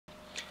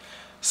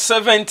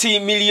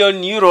€70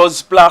 million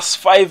plus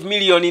 5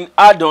 million in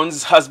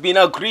add-ons has been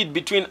agreed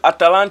between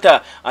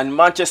Atalanta and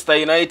Manchester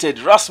United.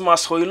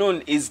 RASMUS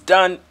HOJLUND is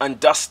done and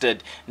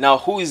dusted. Now,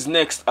 who is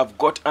next? I've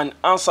got an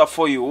answer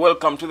for you.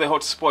 Welcome to the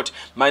hotspot.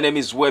 My name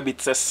is Webb.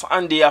 It's a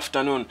Sunday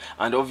afternoon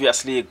and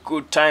obviously a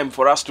good time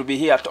for us to be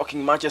here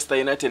talking Manchester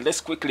United.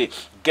 Let's quickly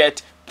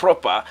get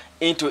proper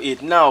into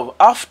it. Now,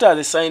 after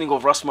the signing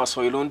of RASMUS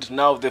HOJLUND,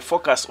 now the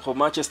focus for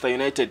Manchester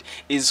United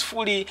is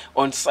fully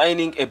on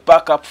signing a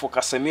backup for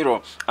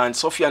Casemiro, and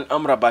Sofyan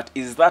Amrabat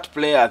is that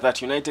player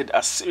that United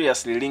are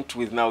seriously linked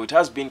with. Now, it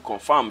has been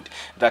confirmed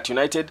that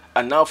United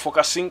are now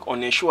focusing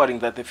on ensuring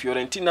that the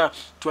Fiorentina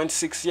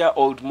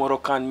 26-year-old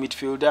Moroccan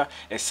midfielder,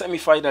 a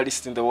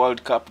semi-finalist in the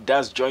World Cup,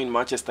 does join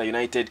Manchester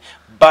United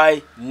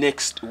by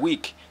next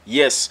week.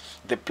 Yes,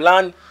 the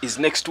plan is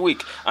next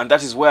week, and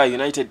that is where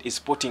United is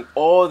putting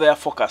all their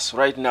focus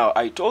right now.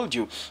 I told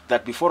you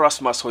that before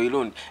RASMUS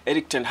HOJLUND,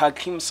 Erik ten Hag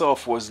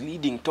himself was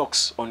leading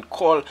talks on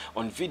call,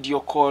 on video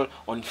call,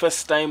 on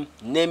FaceTime,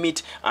 name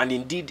it, and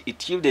indeed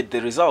it yielded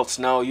the results.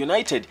 Now,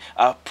 United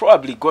are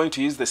probably going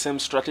to use the same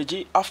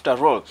strategy. After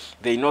all,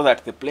 they know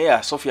that the player,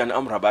 Sofyan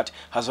Amrabat,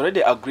 has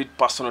already agreed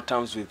personal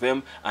terms with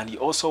them, and he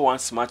also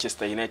wants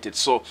Manchester United.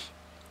 So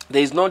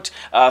there is not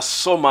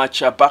so much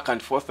back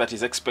and forth that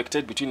is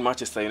expected between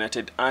Manchester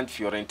United and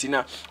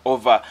Fiorentina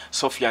over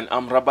Sofyan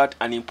Amrabat,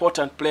 an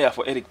important player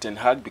for Erik ten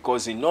Hag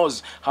because he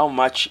knows how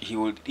much he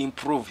will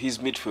improve his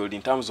midfield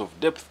in terms of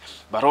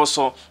depth, but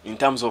also in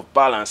terms of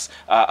balance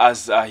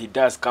as he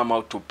does come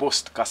out to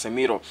boost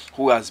Casemiro,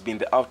 who has been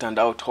the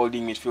out-and-out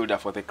holding midfielder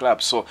for the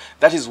club. So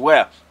that is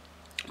where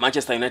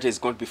Manchester United is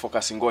going to be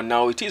focusing on.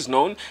 Now, it is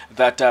known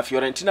that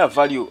Fiorentina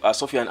value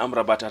Sofyan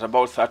Amrabat at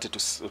about 30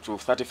 to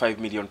 35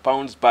 million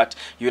pounds, but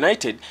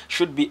United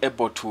should be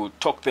able to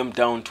talk them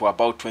down to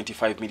about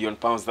 25 million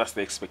pounds. That's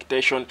the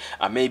expectation.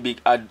 Maybe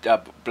add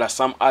plus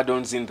some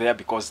add-ons in there,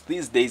 because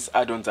these days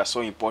add-ons are so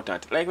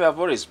important, like they have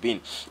always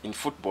been in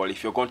football.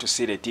 If you're going to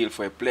see the deal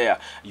for a player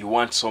you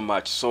want so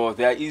much, so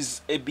there is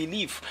a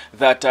belief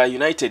that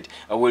United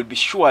will be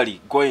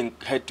surely going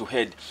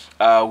head-to-head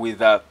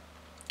with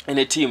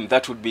any team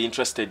that would be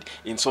interested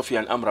in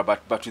Sofyan Amrabat,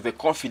 but with the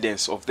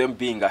confidence of them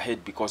being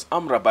ahead, because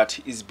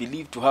Amrabat is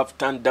believed to have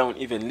turned down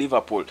even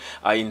Liverpool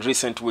in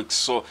recent weeks.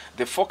 So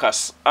the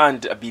focus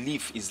and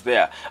belief is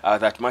there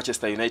that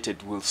Manchester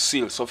United will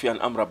seal Sofyan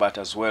Amrabat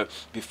as well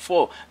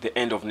before the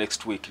end of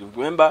next week.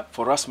 Remember,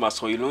 for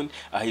RASMUS HOJLUND,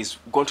 he's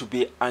going to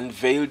be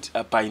unveiled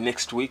by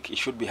next week. It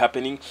should be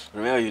happening.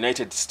 Remember,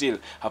 United still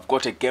have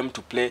got a game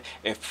to play,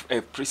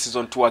 a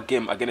pre-season tour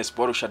game against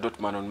Borussia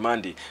Dortmund on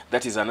Monday.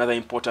 That is another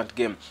important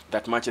game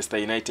that Manchester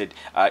United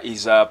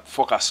is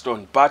focused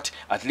on. But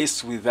at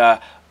least with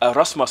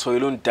RASMUS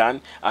HOJLUND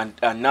done,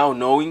 and now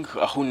knowing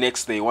who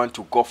next they want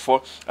to go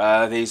for,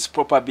 there is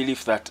proper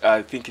belief that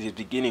I think it is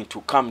beginning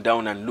to come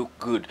down and look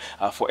good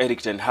for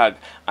Erik ten Hag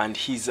and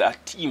his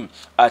team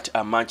at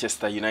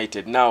Manchester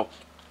United. Now,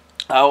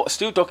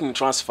 still talking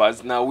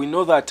transfers. Now, we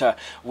know that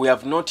we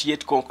have not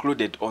yet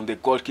concluded on the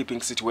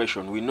goalkeeping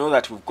situation. We know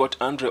that we've got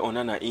Andre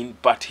Onana in,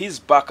 but his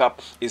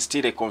backup is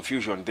still a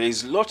confusion. There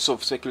is lots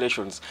of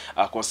speculations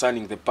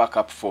concerning the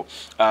backup for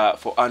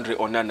Andre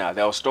Onana.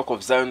 There was talk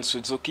of Zion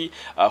Suzuki,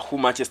 who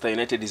Manchester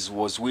United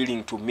was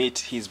willing to meet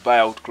his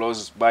buyout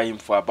clause, buy him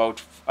for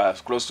about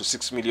close to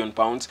 £6 million.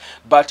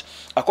 But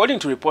according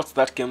to reports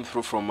that came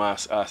through from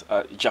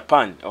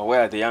Japan,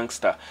 where the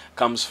youngster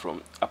comes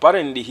from,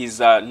 apparently he's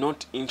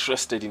not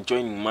interested in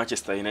joining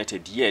Manchester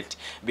United yet,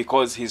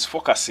 because he's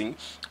focusing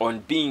on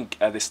being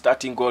the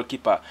starting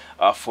goalkeeper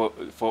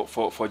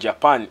for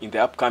Japan in the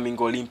upcoming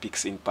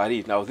Olympics in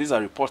Paris. Now, these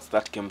are reports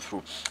that came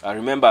through.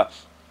 Remember,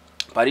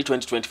 Paris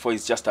 2024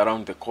 is just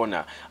around the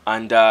corner,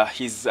 and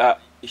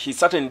he's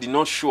certainly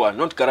not sure,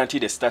 not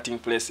guaranteed a starting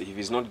place if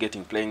he's not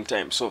getting playing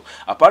time. So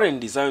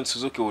apparently Zion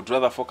Suzuki would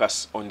rather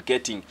focus on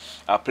getting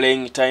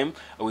playing time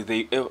with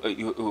the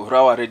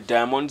Urawa Red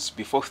Diamonds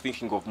before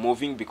thinking of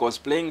moving, because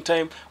playing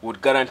time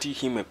would guarantee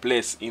him a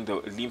place in the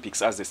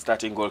Olympics as the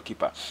starting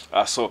goalkeeper.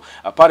 So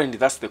apparently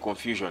that's the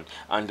confusion,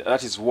 and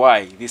that is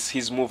why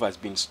his move has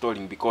been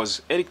stalling,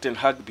 because Erik ten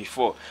Hag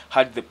before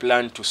had the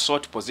plan to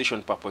sort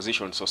position per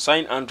position. So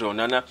sign Andre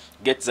Onana,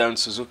 get Zion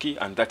Suzuki,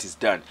 and that is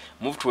done.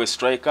 Move to a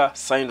striker,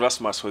 sign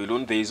RASMUS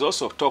HOJLUND. There is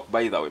also talk,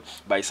 by the way,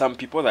 by some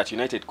people that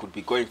United could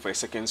be going for a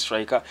second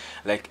striker,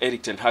 like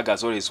Erik ten Hag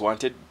has always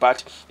wanted,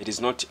 but it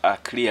is not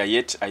clear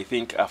yet. I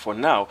think for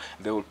now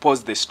they will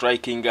pause the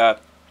striking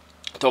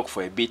talk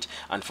for a bit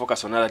and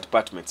focus on other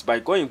departments by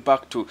going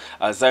back to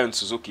Zion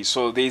Suzuki.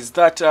 So there is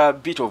that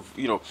bit of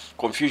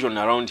confusion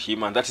around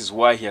him, and that is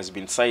why he has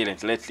been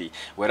silent lately,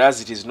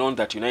 whereas it is known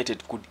that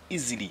United could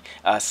easily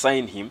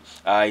sign him.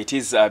 It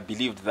is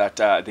believed that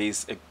there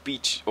is a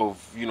bit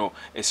of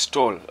a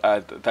stall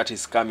that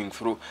is coming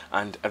through,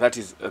 and that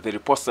is the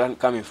reports that are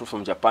coming through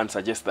from Japan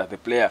suggest that the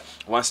player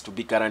wants to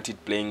be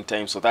guaranteed playing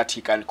time so that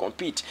he can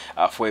compete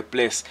for a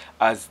place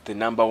as the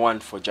 #1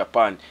 for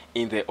Japan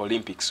in the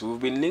Olympics. We've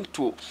been linked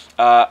to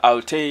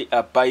Altay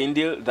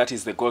Bayindil, that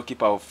is the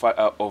goalkeeper of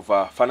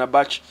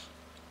Fenerbahce.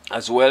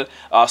 as well.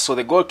 So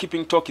the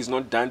goalkeeping talk is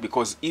not done,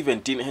 because even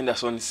Dean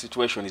Henderson's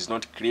situation is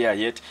not clear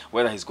yet,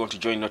 whether he's going to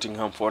join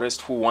Nottingham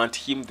Forest, who want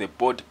him. The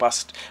board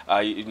passed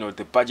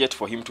the budget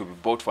for him to be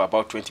bought for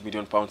about £20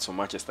 million from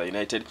Manchester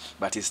United,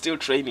 but he's still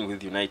training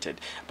with United.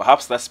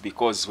 Perhaps that's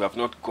because we have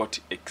not got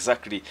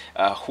exactly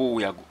who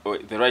we are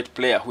the right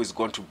player who is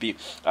going to be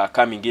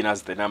coming in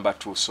as the number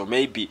 2. So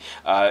maybe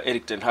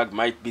Erik ten Hag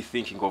might be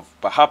thinking of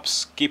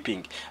perhaps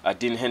keeping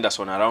Dean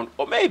Henderson around,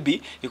 or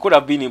maybe he could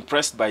have been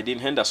impressed by Dean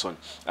Henderson.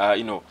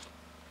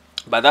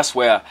 But that's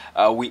where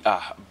we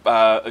are.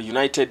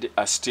 United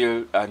are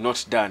still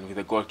not done with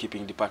the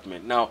goalkeeping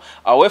department. Now,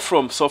 away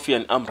from Sophie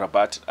and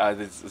Amrabat,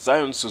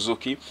 Zion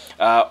Suzuki,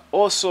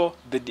 also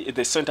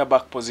the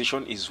centre-back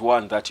position is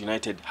one that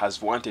United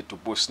has wanted to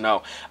boost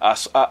now.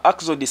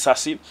 Axel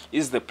Disasi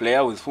is the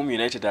player with whom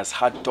United has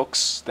had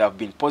talks. They have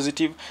been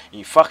positive.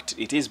 In fact,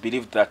 it is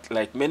believed that,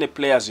 like many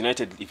players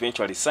United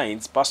eventually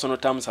signs, personal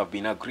terms have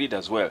been agreed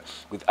as well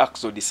with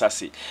Axel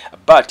Disasi.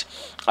 But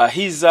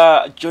his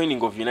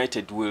joining of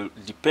United will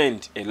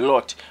depend a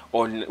lot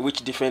on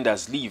which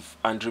defenders leave.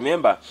 And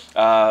remember,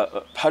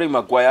 Harry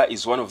Maguire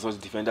is one of those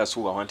defenders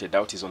who are wanted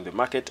out. He's on the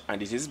market,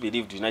 and it is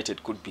believed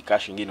United could be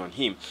cashing in on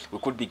him. We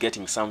could be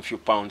getting some few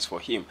pounds for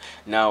him.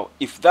 Now,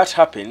 if that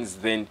happens,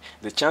 then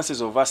the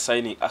chances of us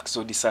signing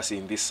Axel Disasi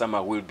in this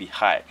summer will be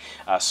high.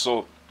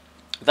 So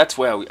that's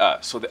where we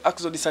are. So the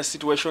Axel Disasi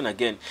situation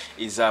again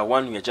is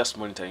one we are just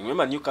monitoring.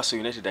 Remember, Newcastle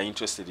United are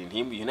interested in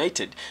him.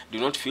 United do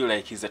not feel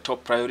like he's the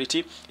top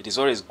priority. It is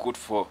always good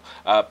for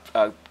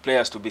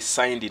players to be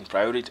signed in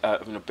priority,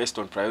 based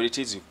on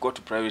priorities. You've got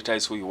to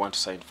prioritize who you want to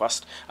sign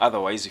first.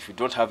 Otherwise, if you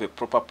don't have a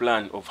proper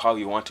plan of how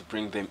you want to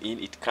bring them in,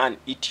 it can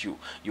eat you.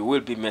 You will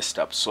be messed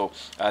up. So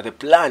the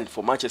plan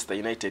for Manchester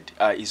United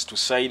is to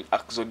sign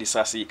Axel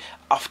Disasi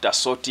after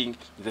sorting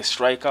the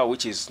striker,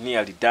 which is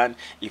nearly done.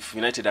 If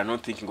United are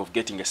not thinking of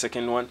getting a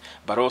second one,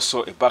 but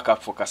also a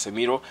backup for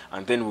Casemiro,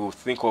 and then we will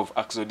think of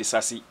Axel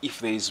Disasi if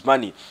there is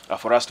money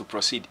for us to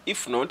proceed.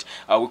 If not,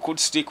 we could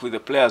stick with the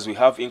players we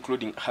have,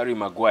 including Harry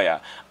Maguire,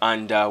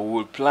 and we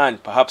will plan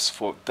perhaps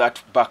for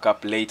that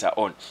backup later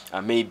on,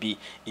 maybe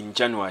in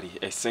January.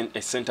 A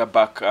centre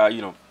back,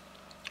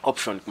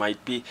 option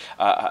might be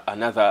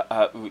another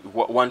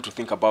one to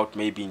think about,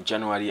 maybe in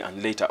January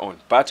and later on.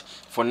 But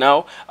for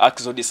now,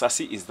 Axel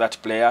Disasi is that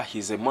player.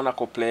 He's a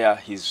Monaco player.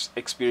 He's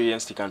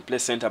experienced. He can play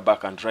centre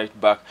back and right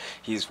back.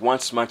 He's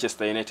wants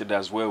Manchester United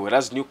as well,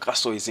 whereas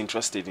Newcastle is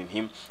interested in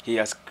him. He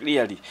has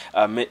clearly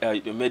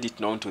made it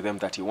known to them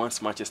that he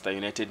wants Manchester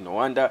United. No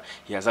wonder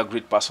he has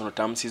agreed personal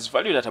terms. He's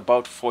valued at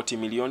about 40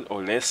 million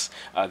or less.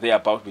 They're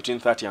about between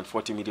 30 and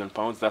 40 million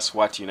pounds. That's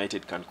what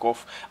United can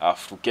cough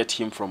to get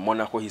him from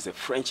Monaco. He's a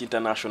French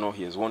international.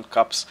 He has won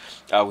caps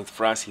with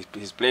France.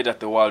 He's played at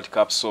the World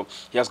Cup, so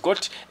he has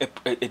got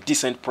a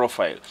decent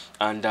profile,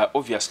 and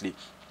obviously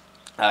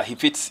he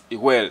fits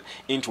well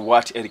into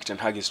what Erik ten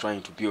Hag is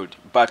trying to build.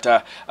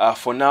 But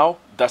for now,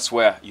 that's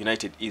where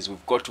United is.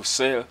 We've got to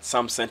sell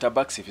some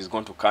centre-backs if he's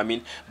going to come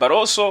in, but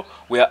also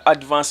we are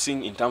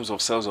advancing in terms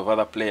of sales of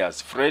other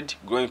players. Fred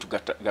going to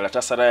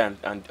Galatasaray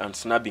and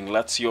snubbing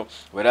Lazio,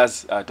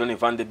 whereas Donny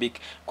van de Beek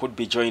could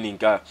be joining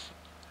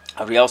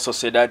Real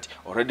Sociedad.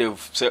 Already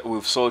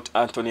we've sold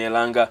Anthony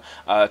Elanga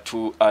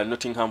to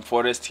Nottingham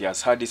Forest. He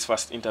has had his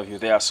first interview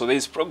there. So there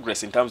is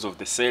progress in terms of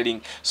the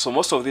selling. So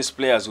most of these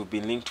players will be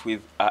linked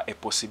with a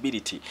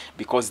possibility,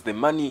 because the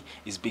money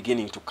is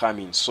beginning to come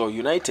in. So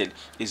United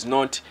is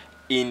not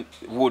in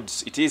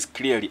woods. It is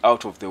clearly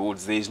out of the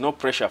woods. There is no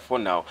pressure for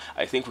now.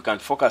 I think we can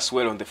focus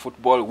well on the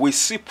football. We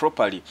see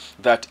properly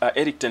that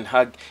Erik ten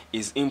Hag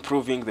is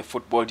improving the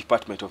football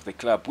department of the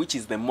club, which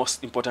is the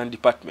most important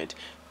department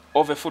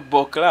of a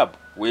football club.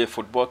 We're a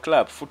football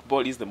club.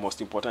 Football is the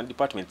most important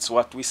department. It's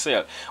what we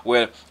sell.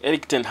 Well,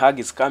 Erik ten Hag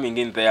is coming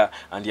in there,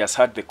 and he has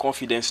had the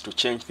confidence to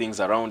change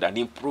things around and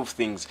improve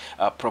things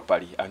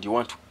properly, and you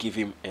want to give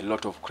him a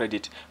lot of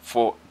credit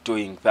for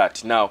doing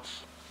that. Now,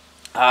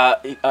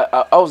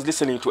 I was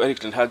listening to Erik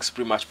ten Hag's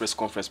pre-match press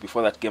conference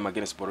before that game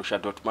against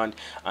Borussia Dortmund,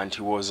 and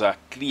he was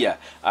clear,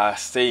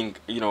 saying,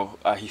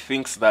 he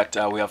thinks that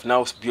we have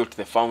now built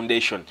the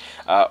foundation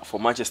for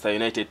Manchester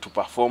United to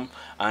perform,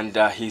 and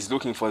he's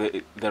looking for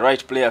the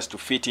right players to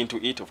fit into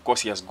it. Of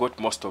course, he has got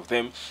most of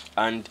them,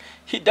 and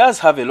he does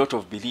have a lot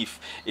of belief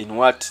in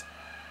what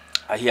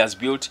he has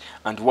built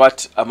and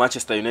what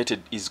Manchester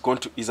United is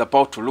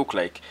about to look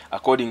like,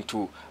 according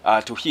to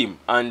him.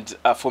 And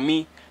for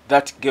me,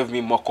 that gave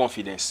me more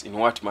confidence in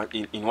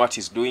what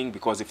he's doing,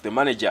 because if the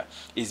manager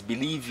is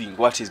believing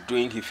what he's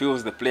doing, he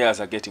feels the players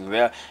are getting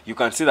there. You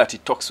can see that he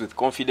talks with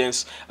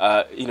confidence.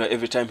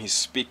 Every time he's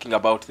speaking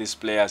about these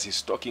players,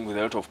 he's talking with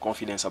a lot of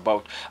confidence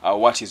about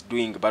what he's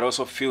doing, but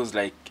also feels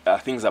like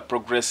things are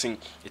progressing.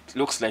 It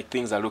looks like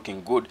things are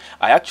looking good.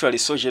 I actually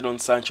saw Jadon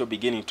Sancho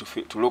beginning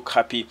to look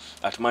happy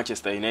at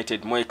Manchester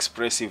United, more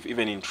expressive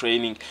even in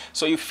training.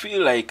 So you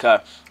feel like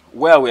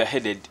where we are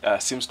headed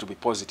seems to be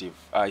positive.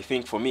 I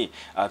think for me,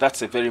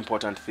 that's a very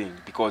important thing,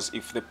 because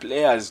if the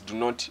players do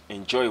not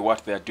enjoy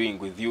what they are doing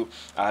with you,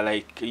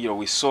 like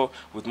we saw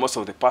with most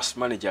of the past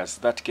managers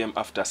that came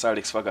after Sir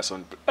Alex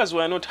Ferguson, players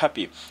were not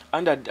happy.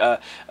 Under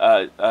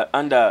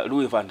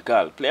Louis van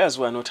Gaal, players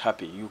were not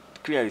happy. You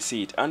clearly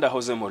see it. Under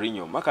Jose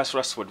Mourinho, Marcus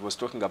Rashford was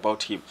talking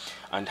about him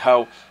and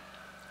how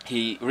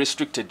he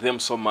restricted them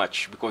so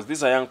much, because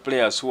these are young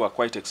players who are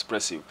quite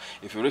expressive.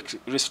 If you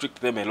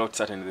restrict them a lot,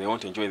 certainly they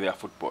won't enjoy their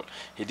football.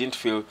 He didn't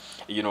feel,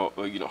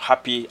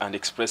 happy and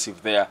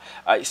expressive there.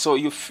 So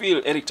you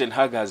feel Erik ten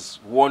Hag has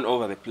won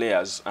over the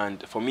players,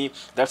 and for me,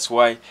 that's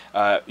why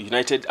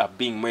United are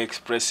being more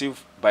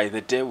expressive. By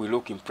the day, we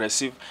look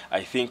impressive.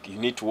 I think you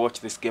need to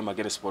watch this game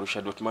against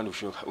Borussia Dortmund.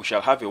 We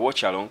shall have a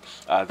watch along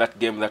that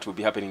game that will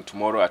be happening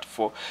tomorrow at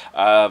 4.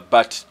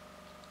 But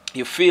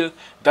you feel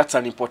that's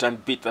an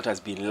important bit that has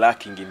been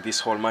lacking in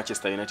this whole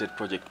Manchester United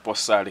project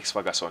post Sir Alex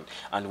Ferguson.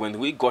 And when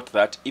we got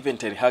that, even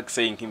Ten Hag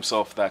saying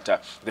himself that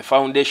the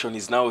foundation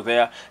is now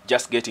there,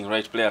 just getting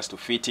right players to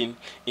fit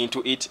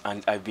into it.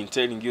 And I've been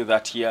telling you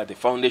that here, the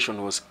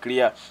foundation was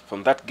clear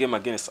from that game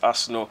against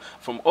Arsenal.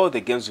 From all the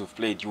games we've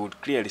played, you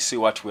would clearly see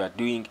what we are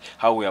doing,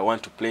 how we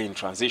want to play in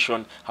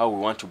transition, how we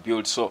want to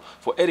build. So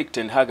for Erik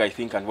ten Hag, I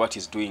think, and what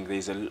he's doing,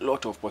 there's a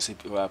lot of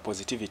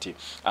positivity,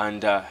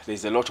 and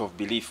there's a lot of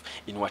belief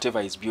in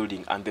whatever he's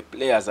building, and the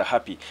players are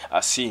happy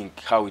seeing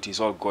how it is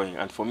all going.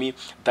 And for me,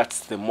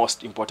 that's the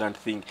most important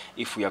thing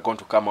if we are going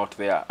to come out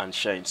there and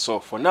shine. So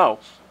for now,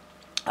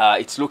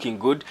 it's looking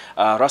good.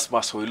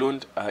 Rasmus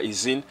HOJLUND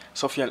is in.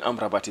 Sofian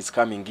Amrabat is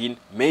coming in.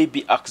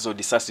 Maybe Axel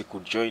Disasi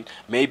could join.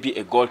 Maybe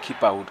a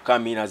goalkeeper would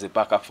come in as a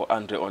backup for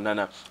Andre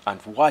Onana.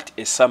 And what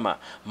a summer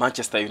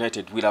Manchester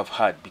United will have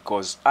had,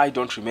 because I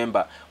don't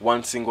remember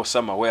one single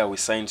summer where we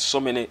signed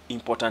so many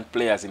important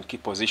players in key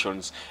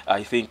positions.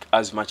 I think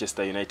as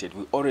Manchester United,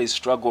 we always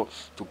struggle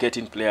to get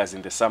in players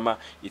in the summer.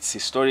 It's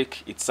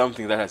historic. It's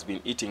something that has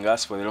been eating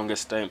us for the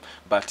longest time.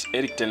 But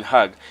Erik ten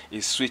Hag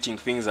is switching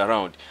things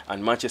around,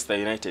 and Manchester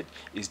United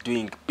is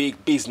doing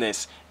big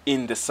business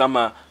in the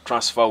summer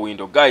transfer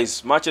window.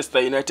 Guys,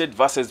 Manchester United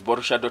versus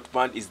Borussia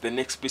Dortmund is the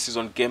next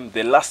pre-season game,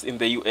 the last in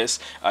the US.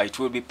 It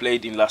will be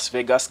played in Las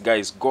Vegas.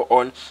 Guys, go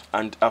on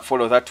and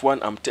follow that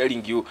one. I'm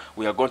telling you,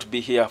 we are going to be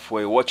here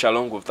for a watch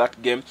along of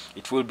that game.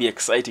 It will be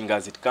exciting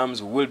as it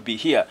comes. We will be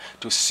here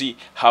to see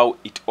how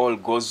it all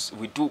goes.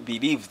 We do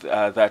believe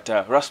that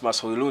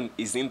Rasmus HOJLUND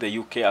is in the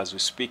UK as we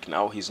speak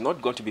now. He's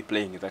not going to be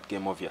playing in that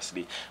game,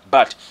 obviously,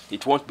 but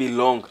it won't be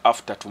long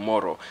after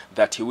tomorrow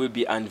that he will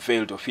be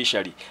unveiled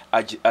officially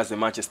as a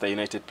Manchester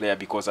United player,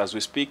 because as we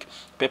speak,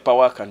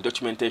 paperwork and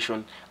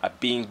documentation are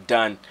being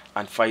done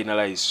and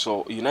finalized.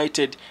 So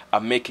United are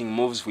making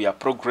moves, we are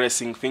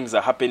progressing, things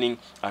are happening,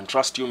 and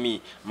trust you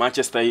me,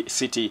 Manchester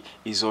City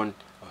is on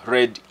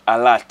red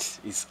alert,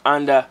 is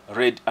under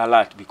red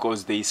alert,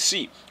 because they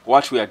see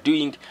what we are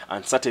doing,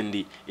 and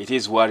certainly it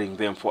is worrying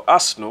them. For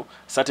Arsenal,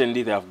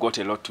 certainly they have got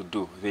a lot to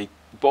do. They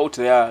bought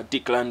their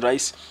Declan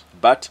Rice,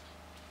 but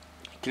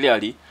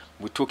clearly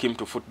we took him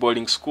to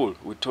footballing school.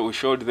 We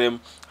showed them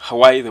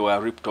why they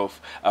were ripped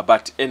off.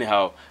 But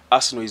anyhow,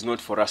 Arsenal is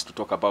not for us to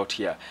talk about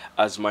here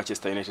as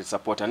Manchester United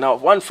supporter. Now,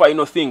 one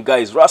final thing,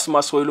 guys.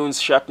 Rasmus HOJLUND's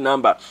shirt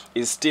number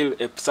is still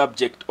a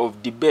subject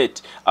of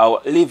debate.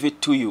 I'll leave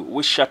it to you.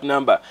 Which shirt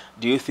number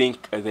do you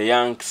think the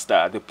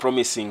youngster, the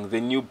promising,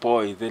 the new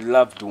boy, the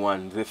loved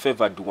one, the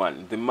favored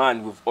one, the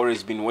man we've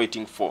always been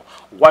waiting for,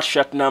 what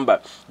shirt number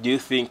do you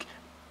think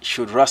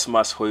should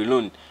Rasmus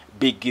HOJLUND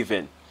be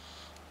given?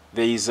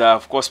 There is,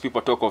 of course,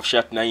 people talk of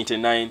shirt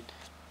 99.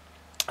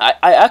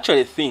 I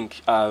actually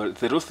think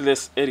the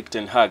ruthless Erik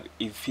ten Hag,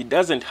 if he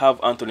doesn't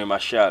have Anthony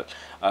Martial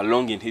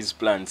along in his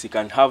plans, he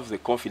can have the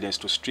confidence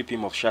to strip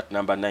him of shirt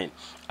number 9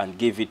 and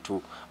give it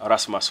to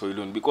Rasmus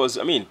HOJLUND. Because,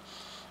 I mean,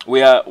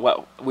 we are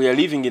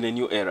living in a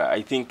new era.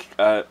 I think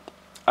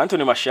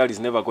Anthony Martial is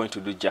never going to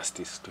do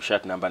justice to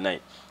shirt number 9.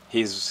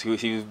 He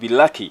will be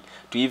lucky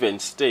to even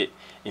stay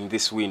in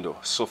this window.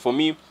 So for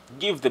me,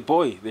 give the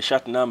boy the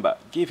shirt number,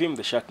 give him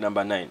the shirt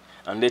number 9,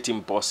 and let him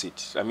boss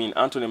it. I mean,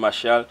 Anthony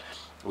Martial,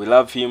 we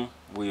love him,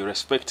 we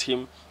respect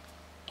him,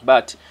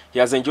 but he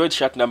has enjoyed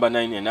shirt number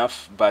 9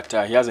 enough, but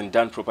he hasn't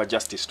done proper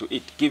justice to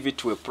it. Give it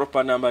to a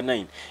proper number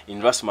 9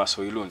 in Rasmus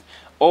HOJLUND.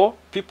 Or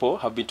people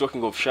have been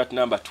talking of shirt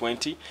number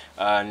 20,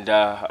 and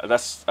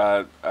that's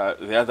the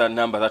other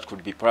number that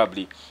could be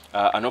probably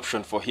an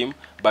option for him.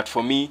 But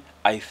for me,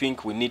 I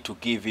think we need to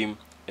give him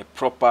a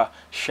proper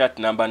shirt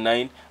number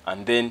 9,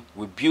 and then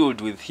we build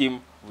with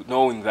him,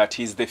 knowing that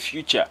he's the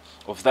future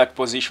of that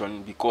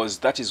position, because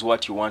that is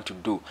what you want to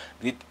do.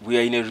 We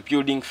are in a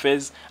rebuilding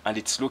phase, and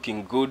it's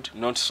looking good.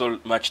 Not so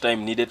much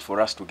time needed for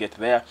us to get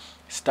there.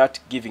 Start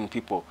giving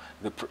people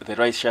the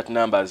right shirt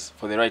numbers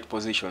for the right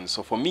position.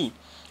 So for me,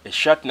 a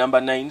shirt number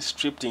 9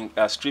 stripping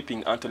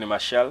Anthony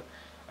Martial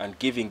and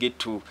giving it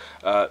to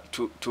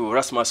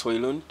Rasmus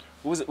HOJLUND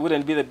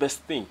wouldn't be the best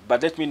thing.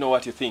 But let me know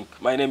what you think.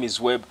 My name is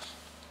Webb.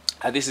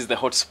 This is the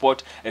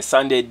Hotspot, a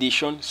Sunday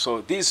edition. So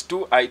these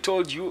two, I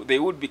told you, they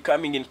would be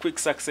coming in quick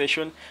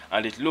succession,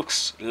 and it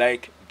looks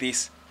like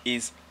this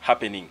is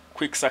happening.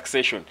 Quick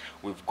succession.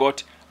 We've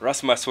got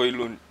RASMUS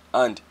HOJLUND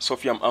and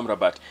Sofiam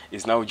Amrabat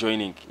is now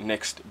joining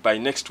next. By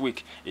next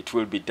week, it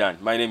will be done.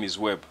 My name is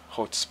Webb.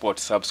 Hotspot.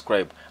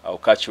 Subscribe. I'll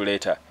catch you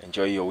later.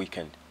 Enjoy your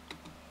weekend.